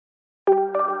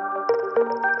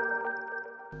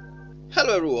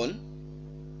Hello everyone,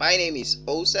 my name is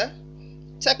Osa,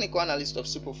 technical analyst of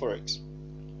Super Forex.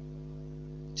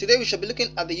 Today we shall be looking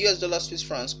at the US dollar Swiss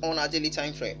francs on our daily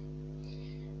time frame.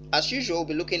 As usual, we'll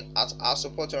be looking at our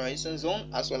support and resistance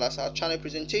zone as well as our channel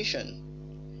presentation.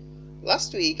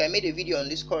 Last week I made a video on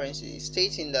this currency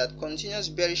stating that continuous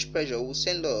bearish pressure will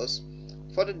send us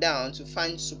further down to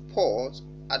find support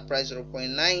at price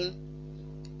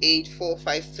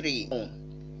 0.98453.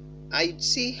 I'd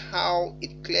see how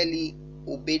it clearly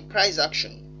obeyed price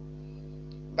action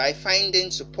by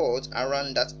finding support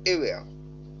around that area.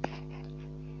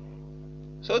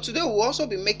 So today we'll also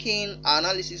be making an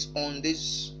analysis on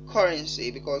this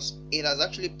currency because it has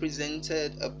actually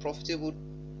presented a profitable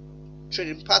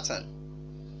trading pattern.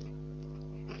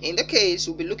 In the case,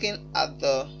 we'll be looking at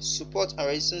the support and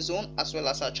resistance zone as well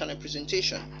as our channel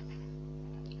presentation.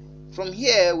 From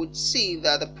here, we'd see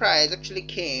that the price actually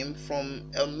came from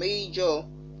a major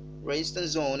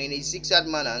resistance zone in a zigzag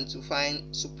manner to find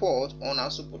support on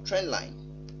our support trend line.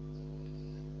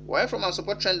 While from our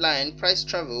support trend line, price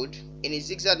traveled in a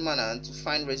zigzag manner to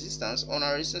find resistance on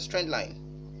our resistance trend line.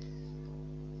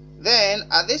 Then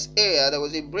at this area, there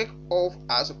was a break of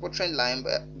our support trend line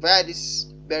via this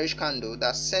bearish candle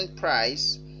that sent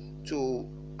price to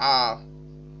our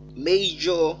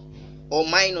major or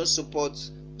minor support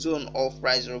zone of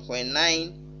price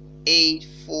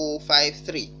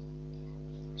 0.98453.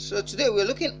 So today we're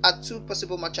looking at two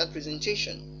possible market chart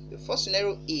presentation. The first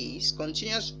scenario is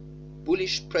continuous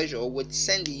bullish pressure would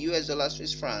send the US dollar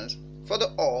Swiss francs further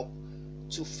up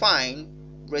to find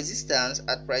resistance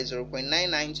at price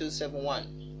 0.99271,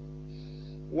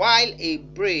 while a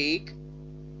break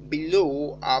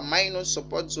below our minor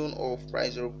support zone of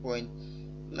price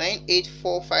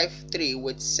 0.98453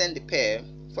 would send the pair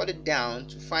further down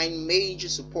to find major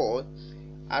support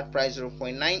at price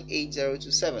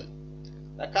 0.98027.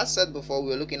 Like I said before,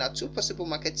 we are looking at two possible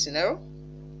market scenarios.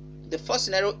 The first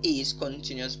scenario is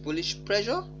continuous bullish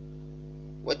pressure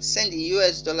would send the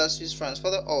US dollar Swiss francs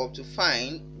further up to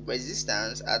find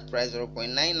resistance at price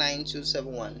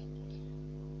 0.99271,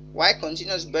 while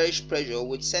continuous bearish pressure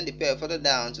would send the pair further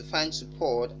down to find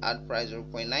support at price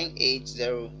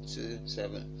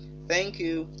 0.98027. Thank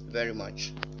you very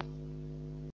much.